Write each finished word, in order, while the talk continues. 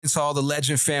It's all the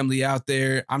legend family out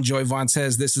there. I'm Joy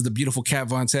Vontez. This is the beautiful Kat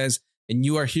Vontez, and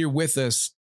you are here with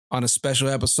us on a special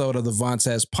episode of the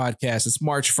Vontez podcast. It's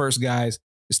March 1st, guys.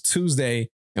 It's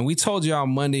Tuesday, and we told you on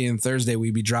Monday and Thursday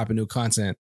we'd be dropping new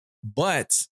content.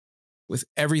 But with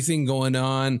everything going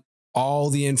on, all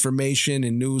the information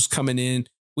and news coming in,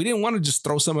 we didn't want to just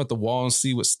throw some at the wall and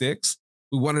see what sticks.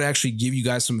 We wanted to actually give you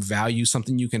guys some value,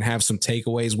 something you can have some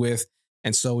takeaways with.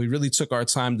 And so we really took our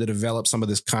time to develop some of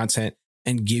this content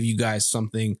and give you guys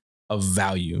something of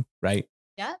value, right?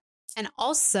 Yeah. And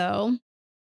also,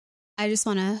 I just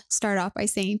want to start off by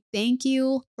saying thank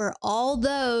you for all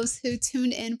those who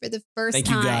tuned in for the first time.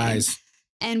 Thank you guys.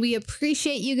 And we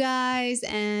appreciate you guys.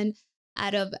 And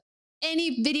out of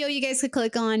any video you guys could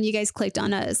click on, you guys clicked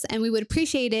on us. And we would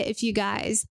appreciate it if you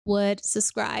guys would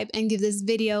subscribe and give this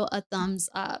video a thumbs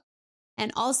up.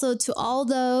 And also to all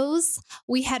those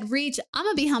we had reached, I'm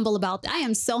going to be humble about that. I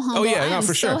am so humble. I am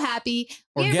for so happy.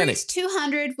 We have reached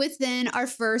 200 within our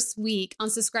first week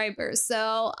on subscribers.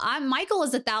 So Michael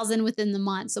is 1,000 within the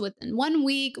month. So within 1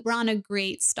 week, we're on a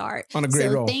great start. On a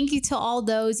great roll. Thank you to all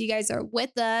those. You guys are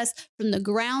with us from the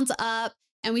ground up.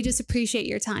 And we just appreciate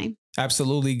your time.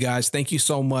 Absolutely, guys. Thank you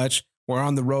so much. We're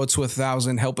on the road to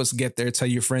 1,000. Help us get there. Tell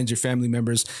your friends, your family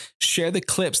members. Share the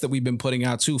clips that we've been putting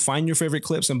out too. Find your favorite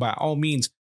clips and by all means,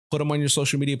 put them on your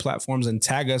social media platforms and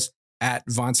tag us at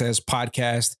Vontez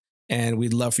Podcast. And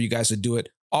we'd love for you guys to do it.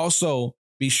 Also,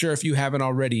 be sure if you haven't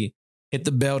already, hit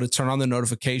the bell to turn on the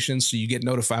notifications so you get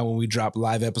notified when we drop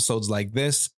live episodes like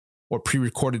this or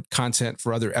pre-recorded content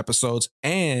for other episodes.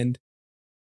 And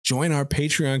join our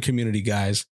Patreon community,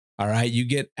 guys. All right. You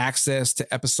get access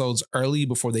to episodes early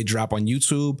before they drop on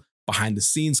YouTube, behind the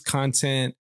scenes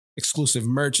content, exclusive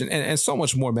merch, and so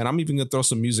much more, man. I'm even going to throw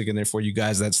some music in there for you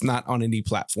guys that's not on any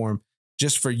platform,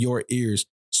 just for your ears.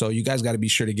 So you guys got to be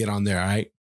sure to get on there. All right.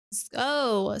 Let's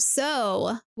go.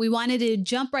 So we wanted to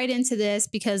jump right into this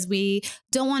because we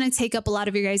don't want to take up a lot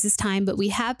of your guys' time, but we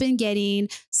have been getting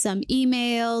some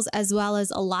emails as well as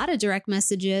a lot of direct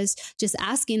messages just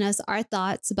asking us our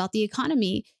thoughts about the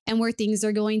economy and where things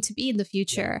are going to be in the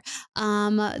future.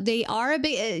 They are a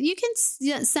bit, you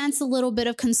can sense a little bit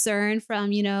of concern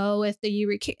from, if the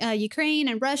Ukraine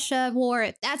and Russia war,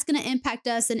 if that's going to impact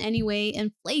us in any way,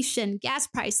 inflation, gas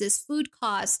prices, food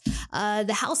costs,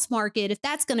 the house market, if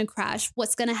that's going to crash,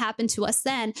 what's going to happen to us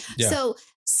then? Yeah.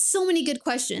 So many good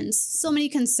questions, so many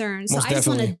concerns. Most so I just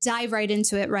want to dive right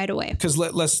into it right away. Because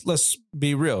let's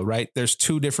be real, right? There's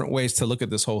two different ways to look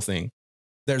at this whole thing.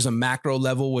 There's a macro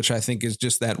level, which I think is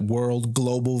just that world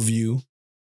global view.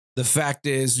 The fact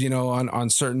is, on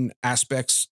certain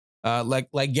aspects,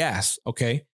 like gas,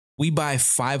 okay, we buy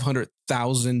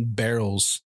 500,000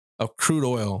 barrels of crude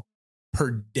oil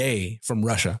per day from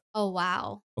Russia. Oh,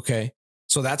 wow. Okay.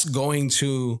 So that's going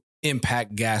to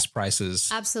impact gas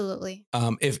prices. Absolutely.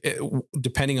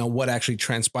 Depending on what actually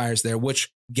transpires there,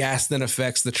 which gas then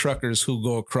affects the truckers who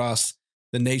go across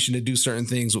the nation to do certain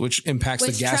things, which impacts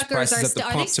the gas prices at the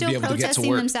pump to be able to get to work. Are they still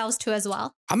protesting themselves too as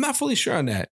well? I'm not fully sure on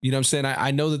that. You know what I'm saying?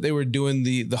 I know that they were doing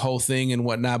the whole thing and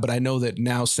whatnot, but I know that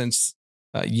now since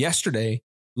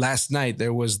last night,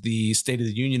 there was the State of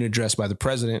the Union address by the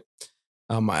president.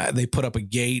 They put up a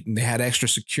gate and they had extra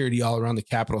security all around the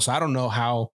Capitol. So I don't know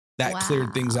how that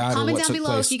cleared things out. Comment down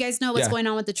below if you guys know what's going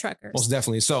on with the truckers. Most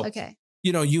definitely. So, okay.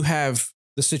 You have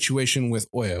the situation with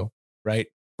oil, right?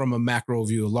 From a macro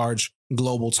view, a large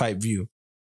global type view.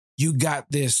 You got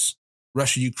this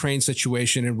Russia-Ukraine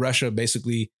situation and Russia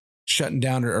basically shutting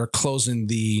down or closing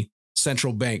their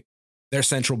central bank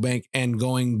and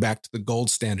going back to the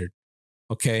gold standard.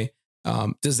 Okay.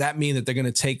 Does that mean that they're going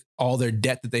to take all their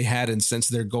debt that they had, and since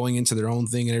they're going into their own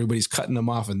thing and everybody's cutting them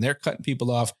off and they're cutting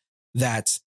people off,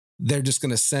 that they're just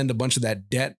going to send a bunch of that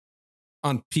debt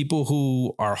on people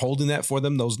who are holding that for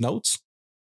them, those notes?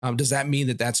 Does that mean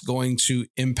that that's going to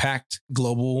impact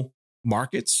global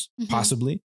markets? Mm-hmm.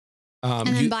 Possibly. And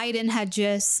then Biden had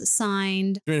just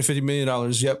signed $350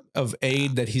 million, of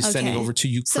aid that he's sending over to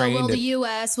Ukraine.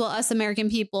 So will us American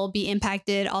people be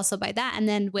impacted also by that? And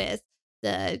then with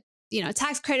the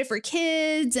tax credit for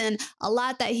kids and a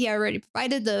lot that he already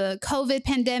provided, the COVID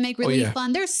pandemic relief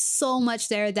fund. There's so much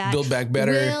there that Build Back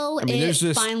Better.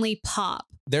 Finally pop?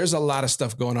 There's a lot of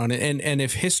stuff going on. And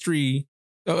if history,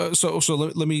 so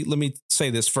let me say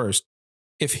this first.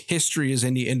 If history is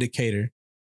any indicator,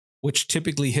 which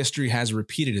typically history has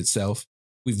repeated itself,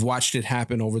 we've watched it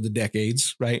happen over the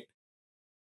decades, right?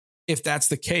 If that's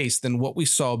the case, then what we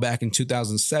saw back in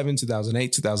 2007,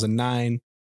 2008, 2009,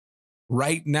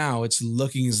 right now, it's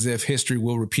looking as if history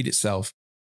will repeat itself.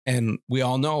 And we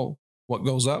all know what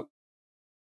goes up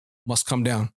must come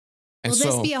down. And will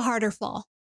this be a harder fall?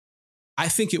 I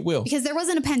think it will. Because there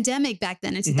wasn't a pandemic back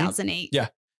then in 2008. Yeah,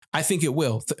 I think it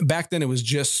will. Back then, it was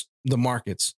just the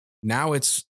markets. Now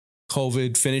it's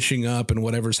COVID finishing up and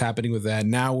whatever's happening with that.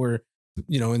 Now we're,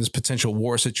 in this potential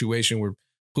war situation where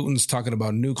Putin's talking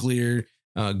about nuclear,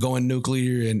 going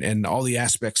nuclear and all the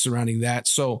aspects surrounding that.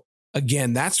 So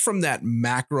again, that's from that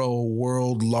macro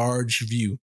world large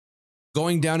view.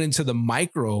 Going down into the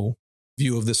micro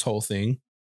view of this whole thing,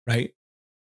 right?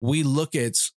 We look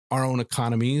at our own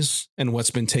economies and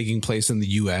what's been taking place in the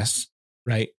US,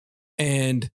 right?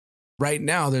 And right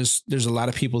now there's a lot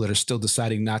of people that are still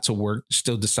deciding not to work,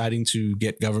 still deciding to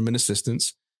get government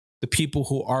assistance. The people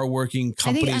who are working,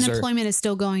 companies I think unemployment is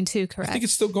still going too, correct? I think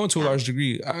it's still going to a large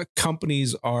degree.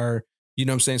 Companies are,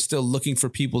 still looking for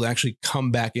people to actually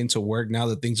come back into work now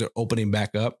that things are opening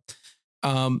back up.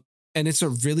 And it's a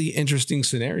really interesting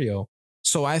scenario.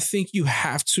 So I think you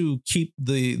have to keep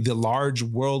the large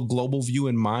world global view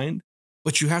in mind,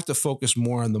 but you have to focus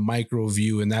more on the micro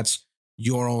view, and that's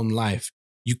your own life.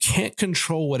 You can't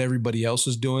control what everybody else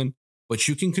is doing, but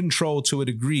you can control to a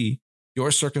degree your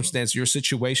circumstance, your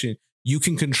situation. You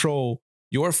can control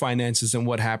your finances and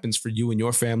what happens for you and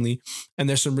your family. And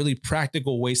there's some really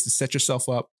practical ways to set yourself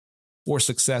up for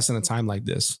success in a time like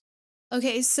this.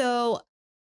 Okay, so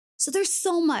there's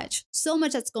so much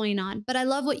that's going on. But I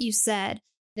love what you said,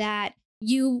 that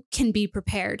you can be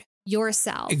prepared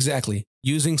yourself. Exactly.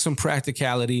 Using some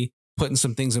practicality, putting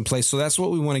some things in place. So that's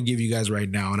what we want to give you guys right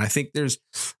now. And I think there's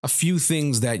a few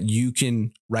things that you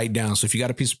can write down. So if you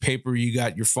got a piece of paper, you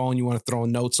got your phone, you want to throw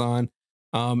notes on,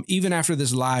 even after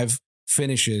this live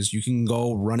finishes, you can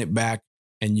go run it back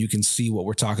and you can see what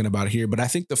we're talking about here. But I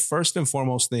think the first and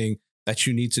foremost thing that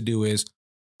you need to do is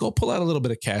go pull out a little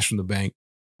bit of cash from the bank.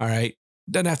 All right.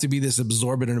 Doesn't have to be this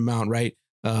exorbitant amount, right?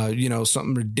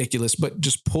 Something ridiculous, but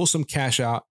just pull some cash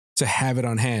out to have it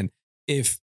on hand.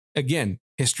 If, again,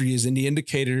 history is in the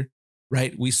indicator,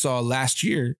 right? We saw last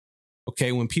year,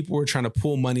 okay, when people were trying to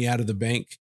pull money out of the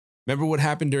bank. Remember what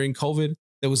happened during COVID?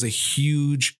 There was a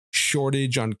huge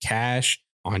shortage on cash,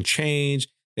 on change.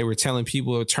 They were telling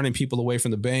people, turning people away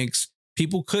from the banks.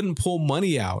 People couldn't pull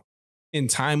money out in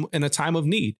a time of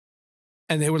need.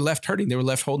 And they were left hurting. They were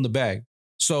left holding the bag.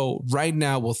 So right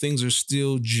now, while things are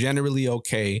still generally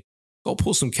okay, go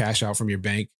pull some cash out from your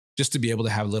bank just to be able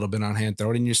to have a little bit on hand, throw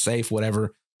it in your safe,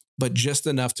 whatever, but just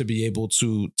enough to be able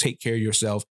to take care of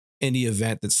yourself in the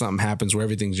event that something happens where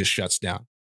everything just shuts down.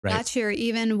 Right. That's your,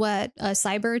 even what a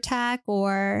cyber attack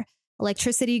or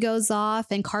electricity goes off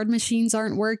and card machines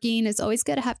aren't working. It's always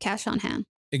good to have cash on hand.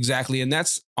 Exactly. And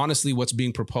that's honestly what's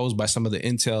being proposed by some of the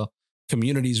Intel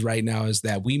communities right now, is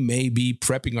that we may be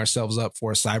prepping ourselves up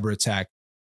for a cyber attack.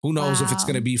 Who knows if it's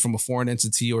going to be from a foreign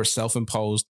entity or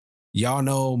self-imposed. Y'all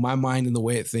know my mind and the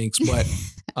way it thinks. But,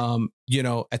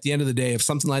 at the end of the day, if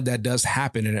something like that does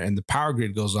happen and the power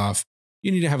grid goes off,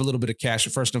 you need to have a little bit of cash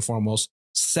first and foremost.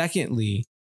 Secondly,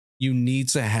 you need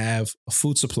to have a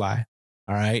food supply.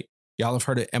 All right. Y'all have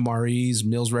heard of MREs,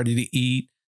 meals ready to eat.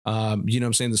 The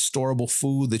storable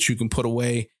food that you can put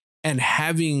away, and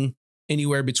having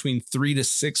anywhere between 3 to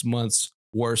 6 months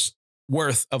worth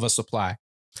of a supply.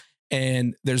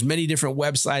 And there's many different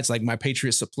websites like My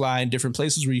Patriot Supply and different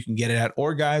places where you can get it at.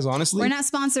 Or guys, honestly, we're not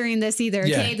sponsoring this either.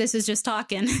 Yeah. Okay, this is just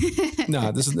talking.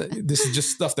 No, this is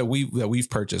just stuff that we've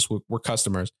purchased. We're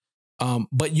customers.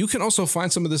 But you can also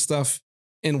find some of this stuff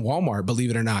in Walmart, believe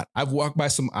it or not. I've walked by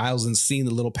some aisles and seen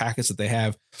the little packets that they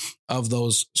have of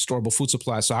those storable food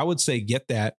supplies. So I would say get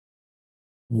that.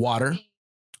 Water,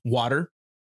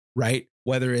 right?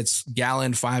 Whether it's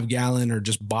gallon, 5 gallon, or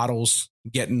just bottles,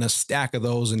 getting a stack of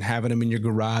those and having them in your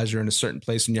garage or in a certain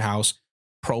place in your house.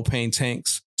 Propane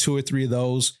tanks, 2 or 3 of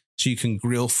those, so you can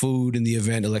grill food in the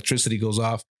event electricity goes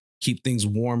off. Keep things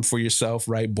warm for yourself,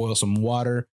 right? Boil some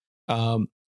water, and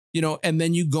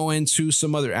then you go into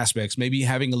some other aspects, maybe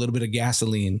having a little bit of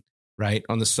gasoline, right,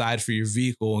 on the side for your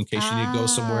vehicle in case you need to go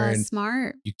somewhere and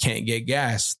smart. You can't get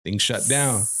gas, things shut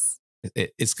down.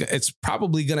 It's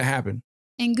probably going to happen.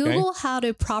 And Google how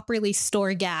to properly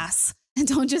store gas. And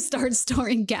don't just start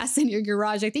storing gas in your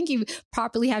garage. I think you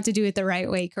properly have to do it the right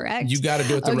way, correct? You got to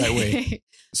do it the right way.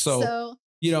 So,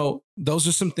 those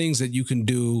are some things that you can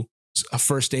do. A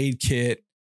first aid kit,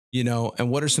 and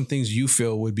what are some things you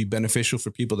feel would be beneficial for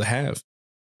people to have?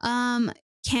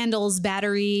 Candles,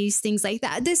 batteries, things like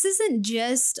that. This isn't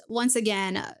just, once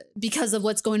again, because of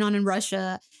what's going on in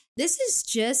Russia. This is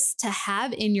just to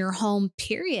have in your home,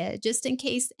 period, just in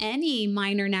case any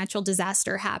minor natural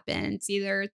disaster happens,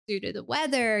 either due to the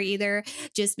weather, either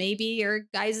just maybe your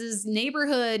guys'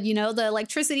 neighborhood, the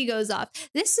electricity goes off.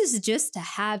 This is just to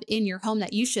have in your home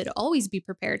that you should always be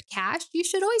prepared. Cash, you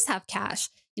should always have cash.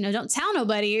 don't tell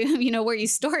nobody, where you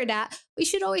store it at. We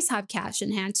should always have cash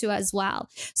in hand too as well.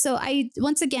 So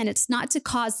once again, it's not to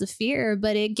cause the fear,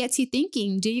 but it gets you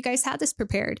thinking, do you guys have this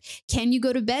prepared? Can you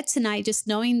go to bed tonight just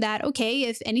knowing that, okay,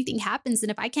 if anything happens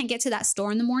and if I can't get to that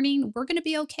store in the morning, we're going to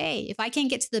be okay. If I can't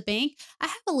get to the bank, I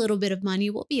have a little bit of money,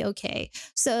 we'll be okay.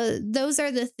 So those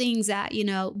are the things that,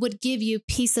 would give you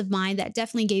peace of mind. That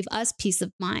definitely gave us peace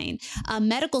of mind.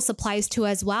 Medical supplies too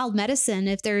as well. Medicine,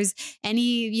 if there's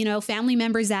any, family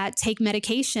members that take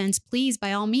medications, please,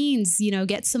 by all means,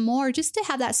 get some more just to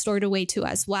have that stored away too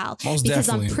as well. Most because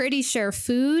definitely. I'm pretty sure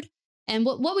food. And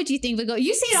what would you think would go?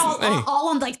 You see it all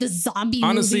on like the zombie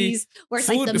movies where it's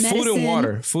like the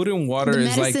medicine, food and water the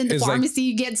is medicine, like the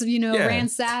pharmacy gets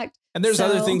ransacked. And there's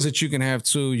other things that you can have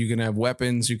too. You can have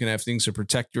weapons. You can have things to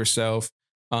protect yourself.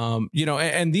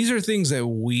 And these are things that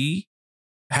we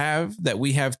have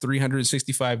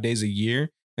 365 days a year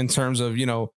in terms of,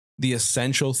 the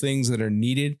essential things that are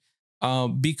needed.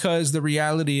 Because the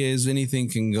reality is anything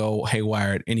can go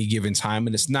haywire at any given time.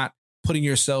 And it's not putting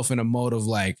yourself in a mode of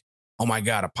like, oh my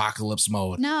God, apocalypse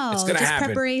mode. No, it's going to happen.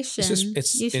 Preparation.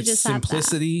 It's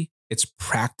simplicity. It's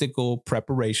practical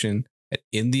preparation.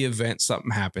 In the event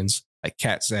something happens, like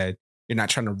Kat said, you're not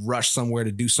trying to rush somewhere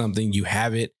to do something. You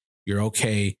have it. You're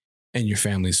okay. And your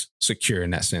family's secure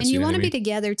in that sense. And you want to be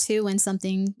together too when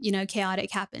something,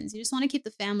 chaotic happens. You just want to keep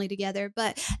the family together.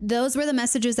 But those were the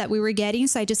messages that we were getting.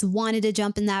 So I just wanted to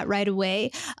jump in that right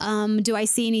away. Do I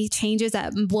see any changes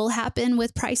that will happen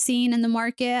with pricing in the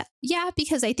market? Yeah,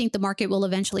 because I think the market will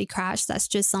eventually crash. That's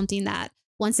just something that,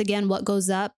 once again, what goes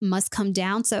up must come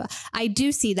down. So I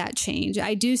do see that change.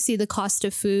 I do see the cost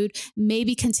of food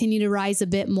maybe continue to rise a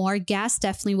bit more. Gas,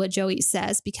 definitely what Joey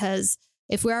says, because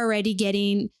if we're already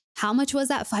getting, how much was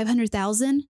that?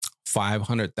 500,000?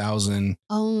 500,000.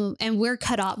 Oh, and we're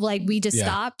cut off. Like we just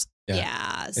stopped.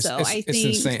 Yeah. So I think it's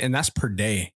insane. And that's per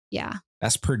day. Yeah.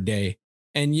 That's per day.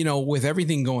 And, with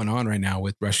everything going on right now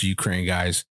with Russia, Ukraine,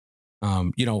 guys,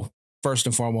 first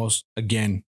and foremost,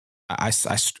 again, I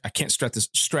can't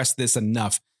stress this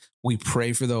enough. We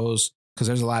pray for those because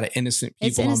there's a lot of innocent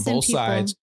people on both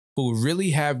sides who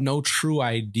really have no true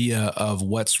idea of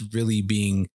what's really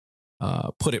being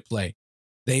put at play.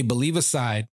 They believe a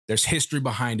side. There's history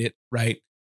behind it, right?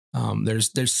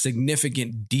 There's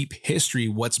significant, deep history,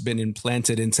 what's been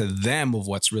implanted into them of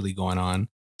what's really going on.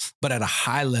 But at a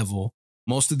high level,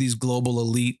 most of these global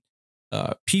elite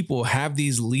people have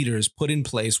these leaders put in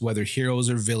place, whether heroes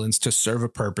or villains, to serve a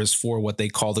purpose for what they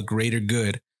call the greater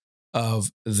good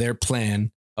of their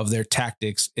plan, of their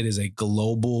tactics. It is a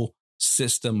global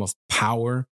system of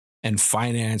power and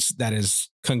finance that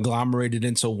is conglomerated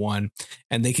into one,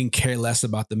 and they can care less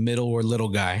about the middle or little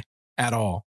guy at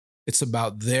all. It's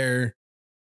about their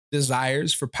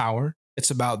desires for power. It's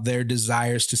about their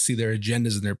desires to see their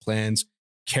agendas and their plans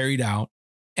carried out,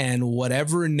 and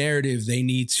whatever narrative they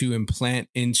need to implant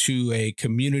into a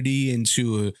community,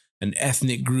 into an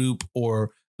ethnic group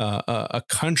or a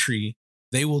country,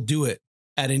 they will do it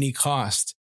at any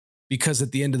cost. Because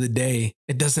at the end of the day,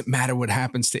 it doesn't matter what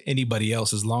happens to anybody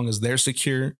else as long as they're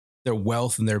secure, their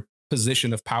wealth and their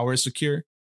position of power is secure.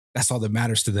 That's all that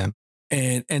matters to them.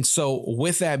 And so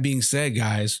with that being said,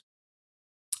 guys,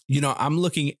 I'm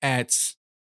looking at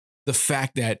the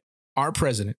fact that our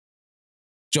president,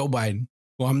 Joe Biden,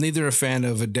 well, I'm neither a fan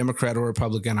of a Democrat or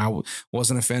Republican. I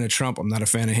wasn't a fan of Trump. I'm not a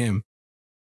fan of him.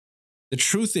 The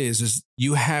truth is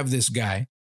you have this guy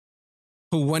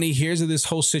who, when he hears of this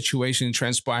whole situation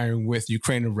transpiring with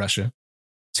Ukraine and Russia,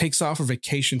 takes off a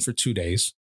vacation for 2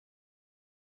 days,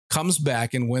 comes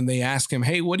back, and when they ask him,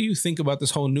 hey, what do you think about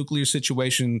this whole nuclear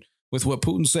situation with what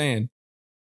Putin's saying?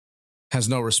 Has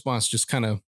no response, just kind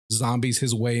of zombies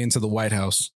his way into the White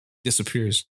House,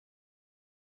 disappears.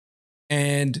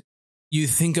 And you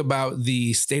think about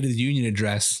the State of the Union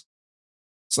address,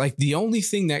 it's like the only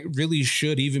thing that really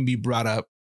should even be brought up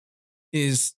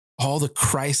is all the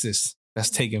crisis that's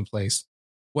taking place,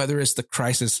 whether it's the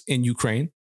crisis in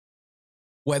Ukraine,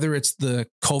 whether it's the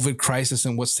COVID crisis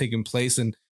and what's taking place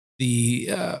and the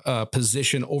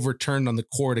position overturned on the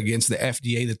court against the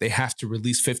FDA that they have to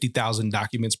release 50,000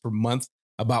 documents per month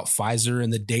about Pfizer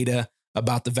and the data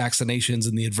about the vaccinations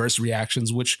and the adverse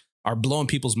reactions, which are blowing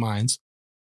people's minds.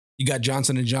 You got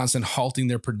Johnson & Johnson halting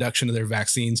their production of their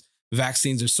vaccines.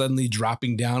 Vaccines are suddenly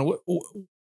dropping down.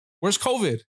 Where's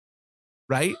COVID?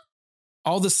 Right?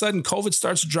 All of a sudden, COVID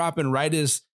starts dropping right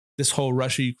as this whole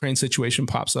Russia-Ukraine situation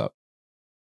pops up.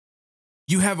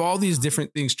 You have all these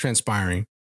different things transpiring.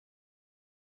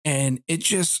 And it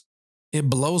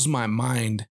blows my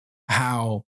mind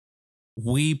how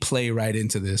we play right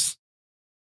into this.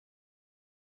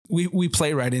 We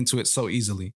play right into it so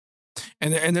easily.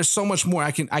 And there's so much more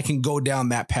I can go down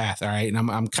that path. All right. And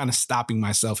I'm kind of stopping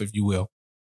myself, if you will.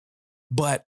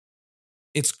 But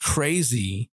it's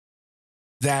crazy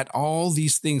that all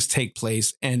these things take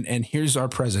place. And here's our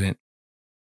president.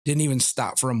 Didn't even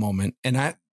stop for a moment. And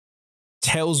that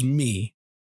tells me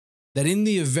that in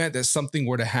the event that something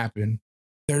were to happen,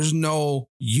 there's no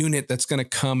unit that's going to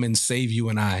come and save you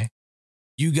and I.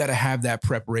 You got to have that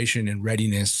preparation and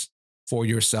readiness for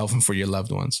yourself and for your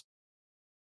loved ones.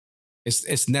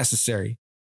 It's necessary.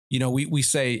 You know, we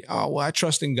say, oh, well, I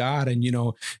trust in God and, you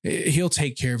know, he'll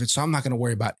take care of it. So I'm not going to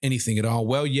worry about anything at all.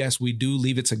 Well, yes, we do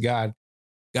leave it to God.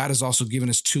 God has also given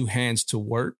us two hands to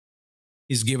work.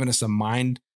 He's given us a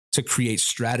mind to create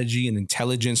strategy and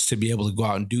intelligence to be able to go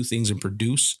out and do things and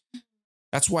produce.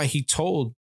 That's why he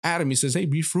told Adam, he says, hey,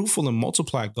 be fruitful and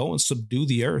multiply, go and subdue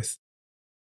the earth.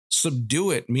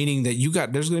 Subdue it, meaning that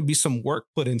there's going to be some work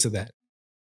put into that.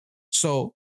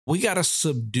 So we got to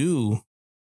subdue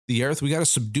the earth. We got to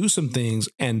subdue some things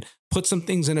and put some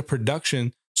things into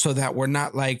production so that we're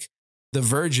not like the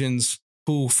virgins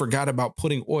who forgot about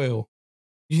putting oil,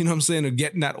 you know what I'm saying, or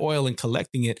getting that oil and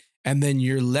collecting it. And then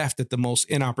you're left at the most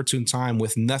inopportune time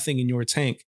with nothing in your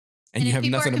tank and you have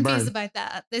nothing to burn. People are confused about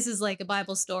that. This is like a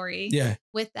Bible story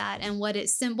with that. And what did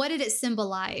it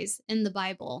symbolize in the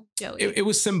Bible, Joey? It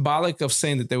was symbolic of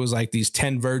saying that there was like these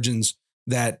 10 virgins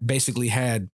that basically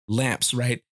had lamps,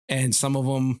 right? And some of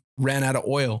them ran out of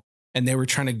oil and they were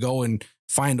trying to go and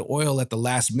find oil at the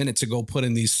last minute to go put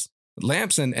in these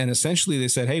lamps. And essentially they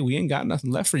said, hey, we ain't got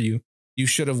nothing left for you. You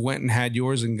should have went and had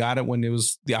yours and got it when it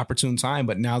was the opportune time.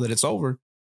 But now that it's over,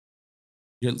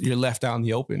 you're left out in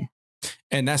the open.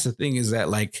 And that's the thing, is that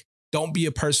like, don't be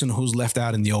a person who's left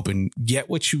out in the open. Get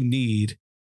what you need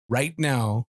right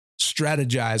now.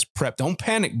 Strategize, prep. Don't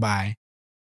panic buy.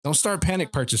 Don't start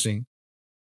panic purchasing.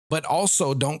 But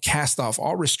also don't cast off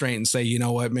all restraint and say, you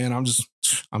know what, man,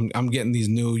 I'm getting these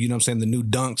new, you know what I'm saying, the new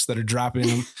dunks that are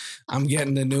dropping. I'm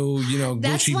getting the new, you know,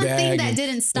 that's Gucci one bag. thing that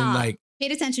didn't stop. Like,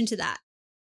 paid attention to that.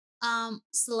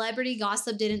 Celebrity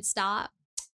gossip didn't stop.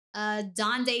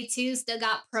 Donda 2 still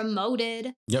got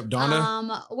promoted. Yep,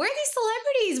 Donna. Where are these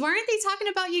celebrities? Why aren't they talking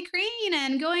about Ukraine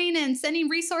and going and sending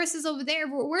resources over there?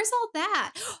 Where's all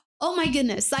that? Oh my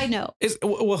goodness. Side note.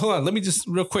 Well, hold on. Let me just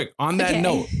real quick on that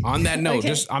note,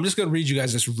 Okay. I'm just going to read you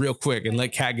guys this real quick and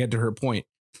let Kat get to her point.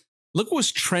 Look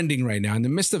what's trending right now in the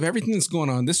midst of everything that's going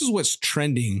on. This is what's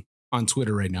trending on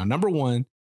Twitter right now. Number one,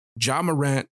 Ja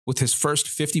Morant with his first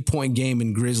 50-point game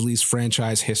in Grizzlies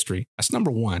franchise history. That's number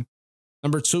one.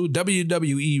 Number two,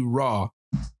 WWE Raw.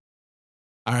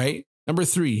 All right. Number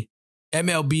three,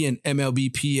 MLB and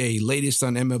MLBPA, latest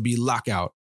on MLB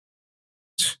lockout.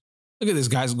 Look at this,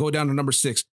 guys. Go down to number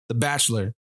 6, The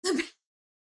Bachelor.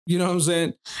 You know what I'm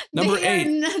saying? Number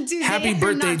 8, happy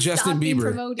birthday, Justin Bieber.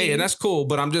 Promoting. Hey, and that's cool,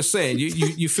 but I'm just saying,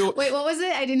 you feel. Wait, what was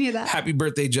it? I didn't hear that. Happy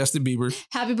birthday, Justin Bieber.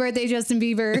 Happy birthday, Justin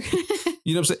Bieber.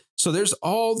 You know what I'm saying? So there's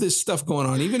all this stuff going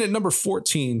on. Even at number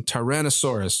 14,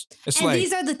 Tyrannosaurus. It's and like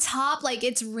these are the top, like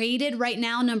it's rated right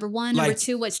now. Number 1, number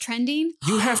 2, what's trending?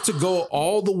 You have to go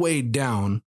all the way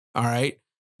down. All right.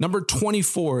 Number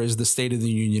 24 is the State of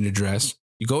the Union address.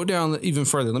 You go down even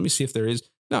further. Let me see if there is.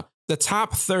 No, the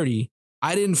top 30.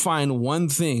 I didn't find one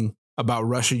thing about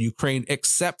Russia, Ukraine,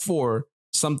 except for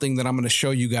something that I'm going to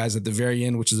show you guys at the very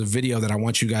end, which is a video that I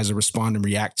want you guys to respond and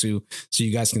react to so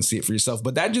you guys can see it for yourself.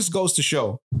 But that just goes to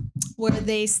show where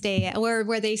they stay at,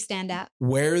 where they stand at,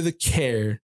 where the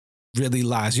care really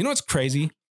lies. You know what's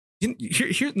crazy?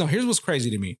 Here's what's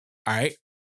crazy to me. All right.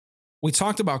 We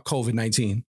talked about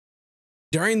COVID-19.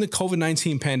 During the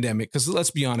COVID-19 pandemic, because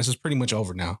let's be honest, it's pretty much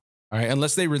over now. All right.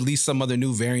 Unless they release some other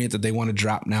new variant that they want to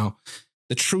drop now.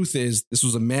 The truth is, this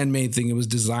was a man-made thing. It was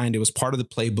designed. It was part of the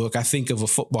playbook. I think of a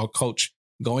football coach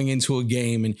going into a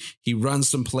game and he runs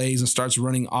some plays and starts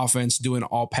running offense, doing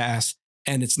all pass,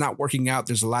 and it's not working out.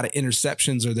 There's a lot of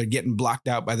interceptions or they're getting blocked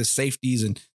out by the safeties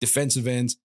and defensive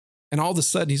ends. And all of a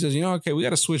sudden he says, okay, we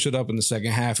got to switch it up in the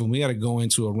second half and we got to go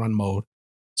into a run mode.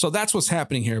 So that's what's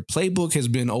happening here. Playbook has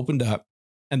been opened up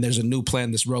and there's a new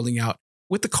plan that's rolling out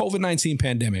with the COVID-19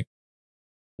 pandemic.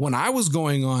 When I was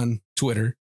going on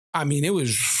Twitter, I mean, it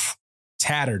was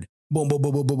tattered. Boom, boom,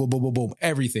 boom, boom, boom, boom, boom, boom, boom.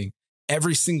 Everything.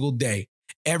 Every single day.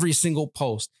 Every single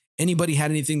post. Anybody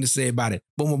had anything to say about it?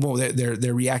 Boom, boom, boom.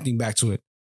 They're reacting back to it.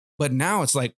 But now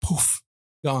it's like, poof,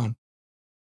 gone.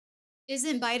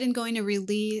 Isn't Biden going to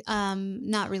remove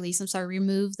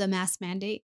the mask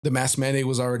mandate? The mask mandate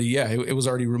was already, it was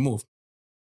already removed.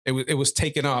 It was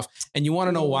taken off. And you want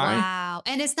to know why? Wow.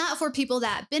 And it's not for people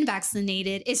that have been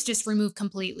vaccinated. It's just removed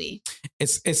completely.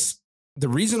 It's the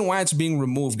reason why it's being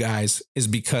removed, guys, is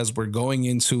because we're going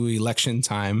into election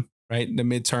time, right? The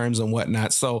midterms and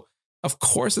whatnot. So Of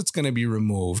course it's going to be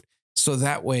removed. So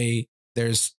that way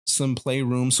there's some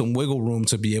playroom, some wiggle room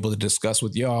to be able to discuss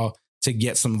with y'all to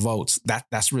get some votes.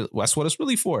 That's what it's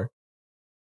really for.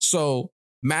 So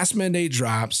mask mandate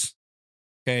drops.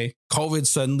 Okay. COVID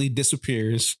suddenly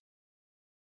disappears.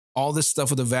 All this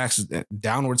stuff with the vaccine,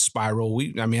 downward spiral. I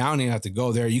don't even have to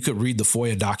go there. You could read the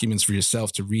FOIA documents for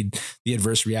yourself to read the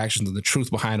adverse reactions and the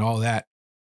truth behind all that.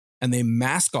 And they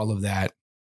mask all of that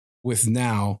with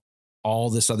now all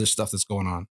this other stuff that's going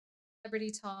on.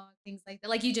 Celebrity talk, things like that.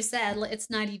 Like you just said, it's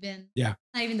not even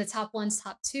the top ones,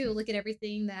 top two. Look at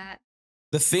everything that.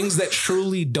 The things that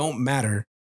truly don't matter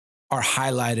are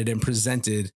highlighted and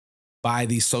presented by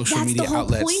these social media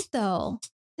outlets. That's the whole point, though.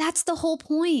 That's the whole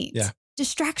point. Yeah.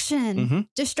 Distraction.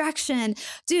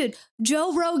 Dude,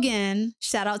 Joe Rogan,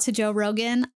 shout out to Joe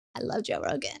Rogan. I love Joe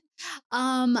Rogan.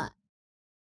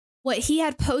 What he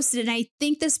had posted, and I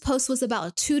think this post was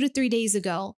about 2 to 3 days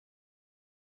ago.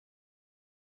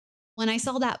 When I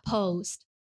saw that post.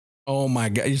 Oh my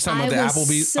God. You're talking about the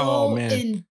Applebee's? Oh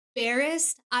man.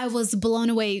 Embarrassed. I was blown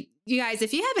away. You guys,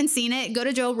 if you haven't seen it, go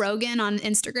to Joe Rogan on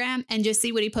Instagram and just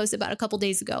see what he posted about a couple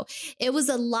days ago. It was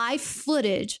a live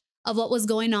footage of what was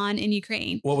going on in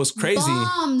Ukraine. What was crazy?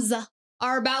 Bombs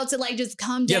are about to like just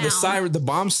come down. Yeah, the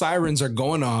bomb sirens are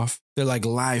going off. They're like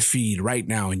live feed right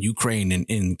now in Ukraine and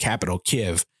in capital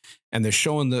Kiev. And they're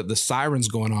showing the sirens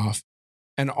going off.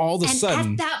 And all of a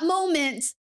sudden. At that moment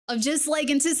of just like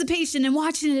anticipation and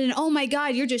watching it and oh my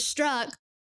God, you're just struck.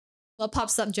 What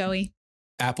pops up, Joey?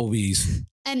 Applebee's.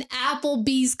 An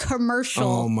Applebee's commercial.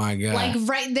 Oh my God. Like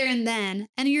right there and then.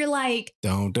 And you're like.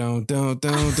 Don't. A little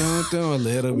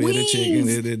bit of chicken.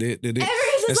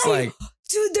 It's like.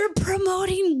 Dude, they're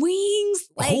promoting wings.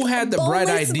 Like who had the bright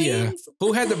idea? Wings?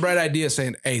 Who had the bright idea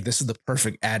saying, hey, this is the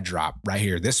perfect ad drop right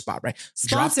here. This spot, right?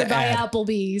 Sponsored by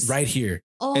Applebee's. Right here.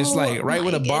 Oh, it's like right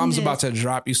when a bomb's about to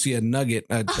drop, you see a nugget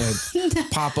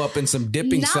pop up in some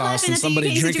dipping sauce and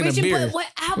somebody drinking a beer. But what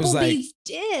Applebee's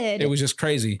did. It was just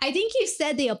crazy. I think you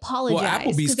said they apologized.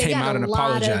 Well, Applebee's came out and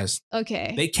apologized.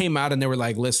 Okay. They came out and they were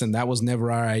like, listen, that was never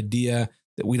our idea.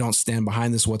 That we don't stand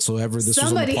behind this whatsoever.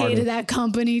 Somebody hated that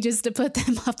company just to put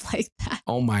them up like that.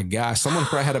 Oh my gosh. Someone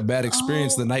probably had a bad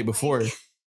experience the night before.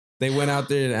 They went out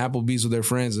there to Applebee's with their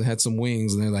friends and had some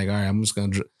wings. And they're like, all right, I'm just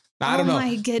going to, I don't know. Oh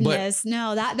my goodness.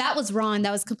 No, that was wrong.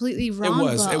 That was completely wrong.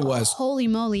 It was. Holy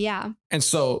moly. Yeah. And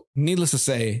so needless to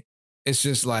say, it's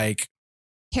just like.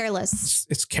 Careless.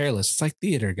 It's careless. It's like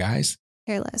theater, guys.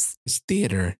 Careless. It's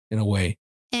theater in a way.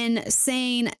 And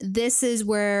saying this is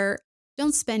where.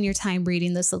 Don't spend your time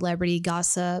reading the celebrity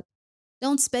gossip.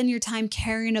 Don't spend your time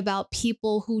caring about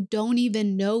people who don't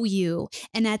even know you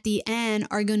and at the end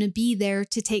are going to be there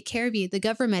to take care of you. The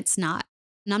government's not.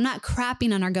 And I'm not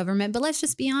crapping on our government, but let's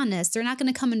just be honest. They're not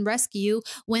going to come and rescue you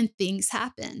when things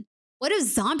happen. What if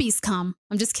zombies come?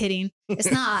 I'm just kidding.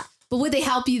 It's not. But would they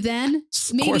help you then?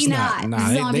 Maybe not.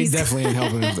 Nah, they definitely ain't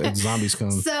helping if zombies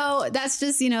come. So that's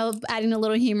just, adding a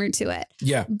little humor to it.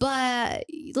 Yeah. But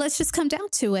let's just come down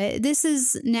to it. This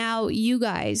is now you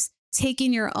guys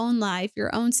taking your own life,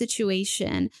 your own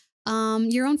situation,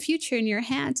 your own future in your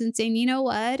hands and saying, you know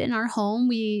what? In our home,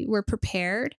 we're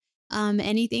prepared.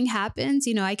 Anything happens,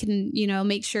 I can,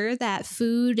 make sure that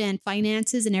food and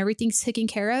finances and everything's taken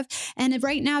care of. And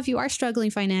right now, if you are struggling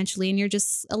financially and you're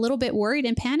just a little bit worried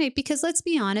and panicked, because let's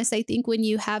be honest, I think when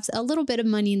you have a little bit of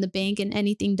money in the bank and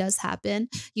anything does happen,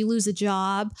 you lose a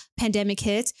job, pandemic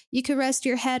hits, you could rest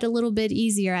your head a little bit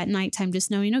easier at nighttime, just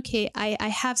knowing, okay, I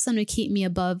have something to keep me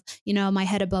above, my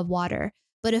head above water.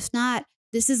 But if not,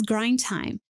 this is grind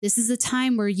time. This is a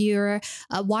time where you're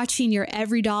watching your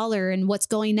every dollar and what's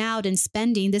going out and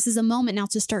spending. This is a moment now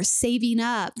to start saving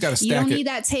up. You don't need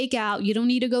that takeout. You don't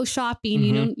need to go shopping.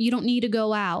 Mm-hmm. You don't need to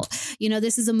go out.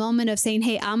 This is a moment of saying,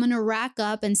 hey, I'm going to rack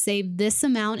up and save this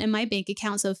amount in my bank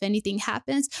account. So if anything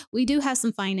happens, we do have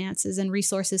some finances and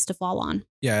resources to fall on.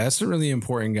 Yeah, that's really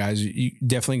important, guys. You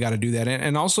definitely got to do that.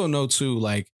 And also know too,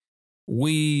 like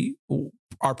we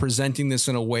are presenting this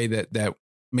in a way that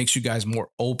makes you guys more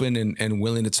open and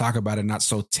willing to talk about it, not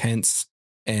so tense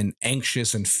and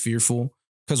anxious and fearful,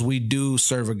 because we do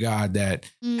serve a God that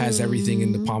has everything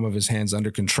in the palm of his hands under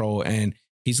control, and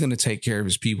he's going to take care of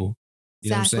his people. You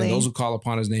know what I'm saying? Those who call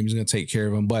upon his name, he's going to take care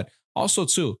of them. But also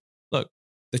too, look,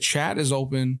 the chat is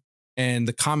open and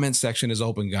the comment section is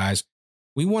open, guys.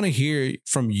 We want to hear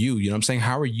from you. You know what I'm saying?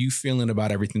 How are you feeling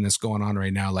about everything that's going on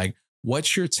right now? Like,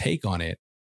 what's your take on it?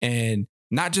 And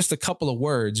not just a couple of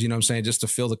words, you know what I'm saying, just to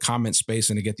fill the comment space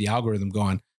and to get the algorithm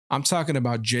going. I'm talking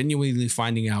about genuinely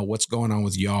finding out what's going on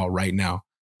with y'all right now.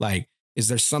 Like, is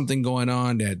there something going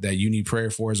on that you need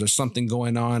prayer for? Is there something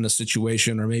going on, a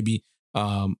situation, or maybe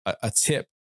a tip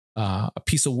a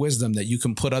piece of wisdom that you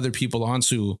can put other people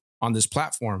onto on this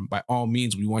platform, by all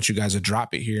means, we want you guys to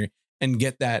drop it here and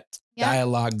get that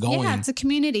dialogue going. Yeah, it's a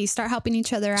community. Start helping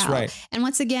each other out. Right. And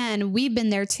once again, we've been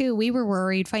there too. We were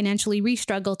worried financially. We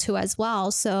struggle too as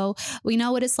well. So we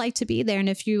know what it's like to be there. And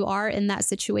if you are in that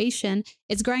situation,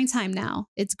 it's grind time now.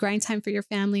 It's grind time for your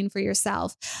family and for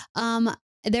yourself.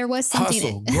 There was something.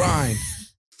 Hustle, grind.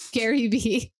 Gary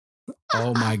B.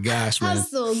 Oh my gosh, man.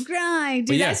 Hustle, grind.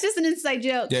 Dude, that's just an inside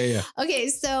joke. Yeah. Okay.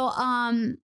 So,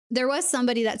 there was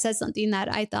somebody that said something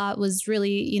that I thought was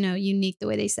really, unique the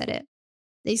way they said it.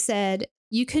 They said,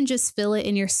 you can just feel it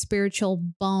in your spiritual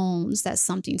bones that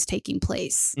something's taking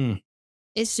place.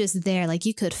 It's just there. Like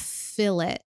you could feel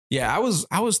it. Yeah. I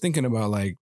was thinking about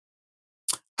like,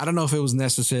 I don't know if it was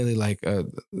necessarily like,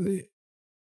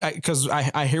 because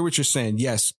I hear what you're saying.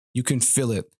 Yes, you can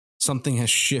feel it. Something has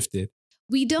shifted.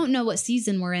 We don't know what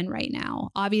season we're in right now.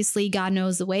 Obviously, God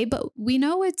knows the way, but we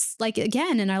know it's like,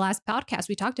 again, in our last podcast,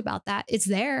 we talked about that. It's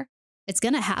there. It's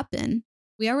going to happen.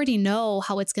 We already know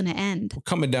how it's going to end. We're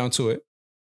coming down to it.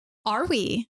 Are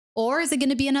we? Or is it going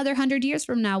to be another 100 years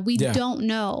from now? We don't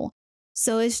know.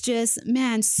 So it's just,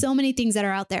 man, so many things that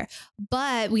are out there.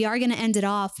 But we are going to end it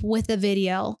off with a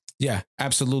video. Yeah,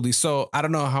 absolutely. So I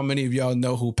don't know how many of y'all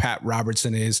know who Pat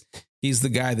Robertson is. He's the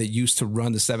guy that used to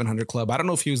run the 700 Club. I don't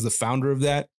know if he was the founder of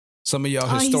that. Some of y'all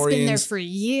historians he's been there for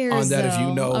years on that, though. if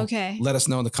you know, okay, let us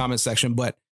know in the comment section.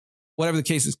 But whatever the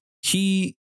case is,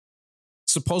 he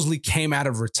supposedly came out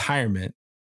of retirement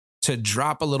to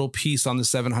drop a little piece on the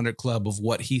 700 Club of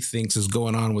what he thinks is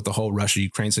going on with the whole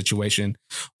Russia-Ukraine situation.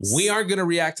 We aren't going to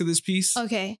react to this piece.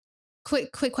 Okay.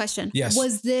 Quick question. Yes.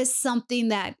 Was this something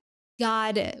that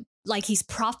God, like he's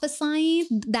prophesying,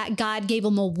 that God gave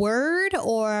him a word,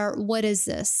 or what is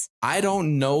this? I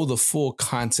don't know the full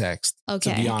context,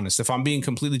 to be honest, if I'm being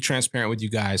completely transparent with you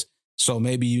guys. So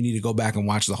maybe you need to go back and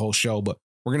watch the whole show, but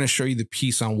we're going to show you the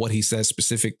piece on what he says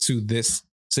specific to this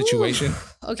situation.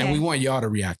 Okay. And we want y'all to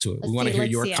react to it. We want to hear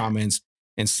your comments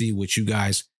and see what you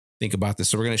guys think about this.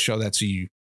 So we're going to show that to you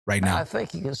right now. I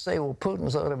think you can say, well,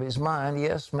 Putin's out of his mind.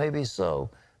 Yes, maybe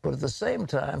so. But at the same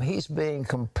time, he's being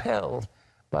compelled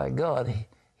by God.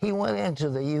 He went into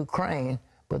the Ukraine,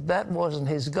 but that wasn't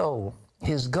his goal.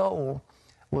 His goal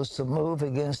was to move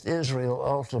against Israel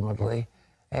ultimately.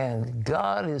 And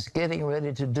God is getting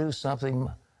ready to do something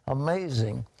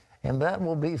amazing, and that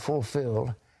will be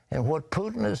fulfilled. And what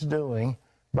Putin is doing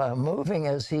by moving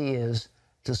as he is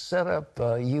to set up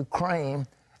Ukraine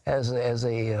as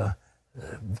a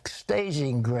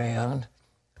staging ground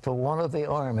for one of the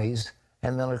armies,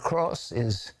 and then across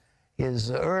is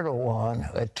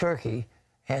Erdogan at Turkey,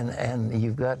 and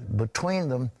you've got between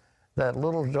them that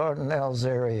little Dardanelles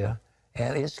area,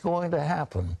 and it's going to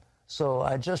happen. So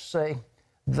I just say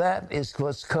that is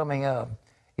what's coming up.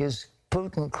 Is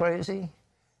Putin crazy?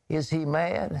 Is he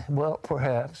mad? Well,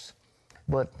 perhaps.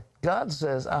 But God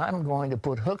says, I'm going to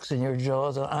put hooks in your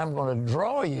jaws, and I'm going to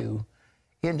draw you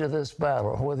into this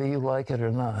battle, whether you like it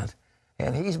or not.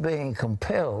 And he's being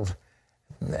compelled,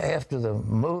 after the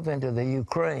move into the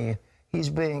Ukraine, he's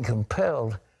being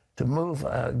compelled to move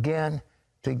again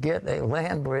to get a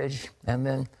land bridge and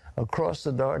then across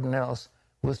the Dardanelles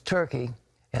with Turkey,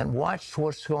 and watch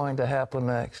what's going to happen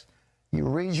next. You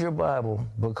read your Bible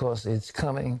because it's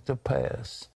coming to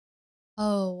pass.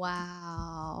 Oh,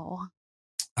 wow.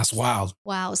 That's wild.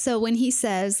 Wow. So when he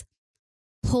says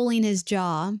pulling his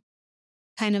jaw,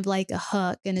 kind of like a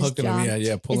hook in his jaw,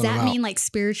 does that mean like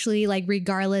spiritually, like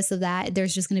regardless of that,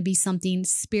 there's just going to be something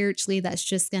spiritually that's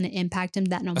just going to impact him,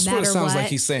 that that's matter what it sounds like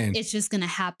he's saying, it's just going to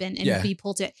happen and be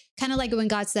pulled to it. Kind of like when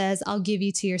God says, I'll give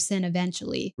you to your sin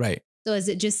eventually. Right. So is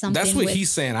it just something? That's what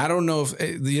he's saying. I don't know if,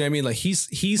 you know what I mean? Like he's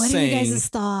what saying, are you guys'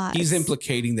 thoughts? He's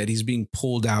implicating that he's being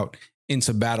pulled out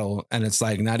into battle, and it's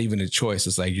like not even a choice.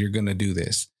 It's like, you're going to do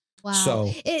this. Wow. So,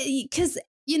 because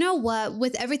you know what,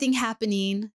 with everything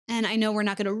happening, and I know we're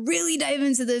not going to really dive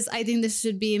into this. I think this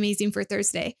should be amazing for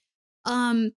Thursday.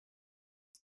 It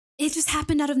just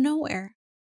happened out of nowhere.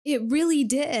 It really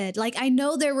did. Like, I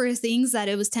know there were things that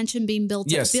it was tension being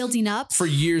building up for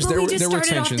years. But There were started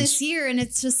tensions off this year, and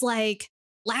it's just like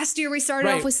last year we started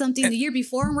off with something, the year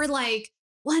before, and we're like,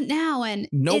 what now? And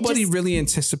nobody really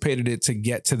anticipated it to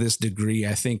get to this degree.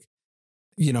 I think,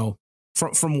 you know,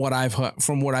 from what I've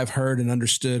heard and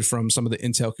understood from some of the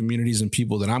intel communities and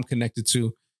people that I'm connected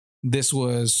to, this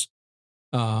was,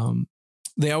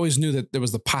 they always knew that there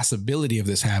was the possibility of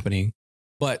this happening,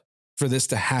 but for this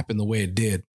to happen the way it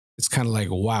did, it's kind of like,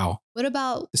 wow. What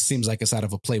about, it seems like it's out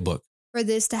of a playbook for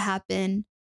this to happen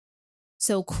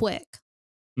so quick?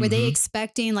 Were they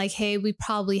expecting like, hey, we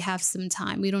probably have some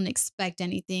time. We don't expect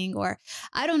anything, or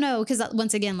I don't know. Cause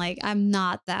once again, like I'm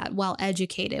not that well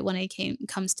educated when it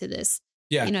comes to this.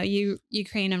 Yeah. You know,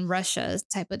 Ukraine and Russia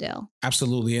type of deal.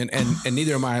 Absolutely. And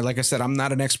neither am I. Like I said, I'm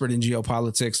not an expert in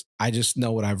geopolitics. I just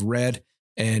know what I've read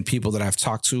and people that I've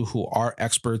talked to who are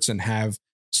experts and have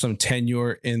some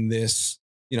tenure in this,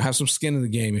 you know, have some skin in the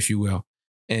game, if you will.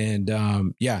 And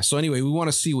so anyway, we want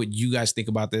to see what you guys think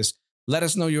about this. Let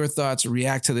us know your thoughts,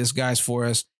 react to this, guys, for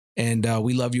us. And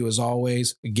we love you as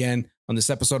always. Again, on this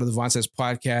episode of the Von Says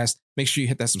Podcast, make sure you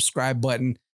hit that subscribe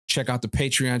button. Check out the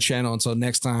Patreon channel. Until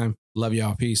next time, love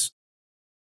y'all. Peace.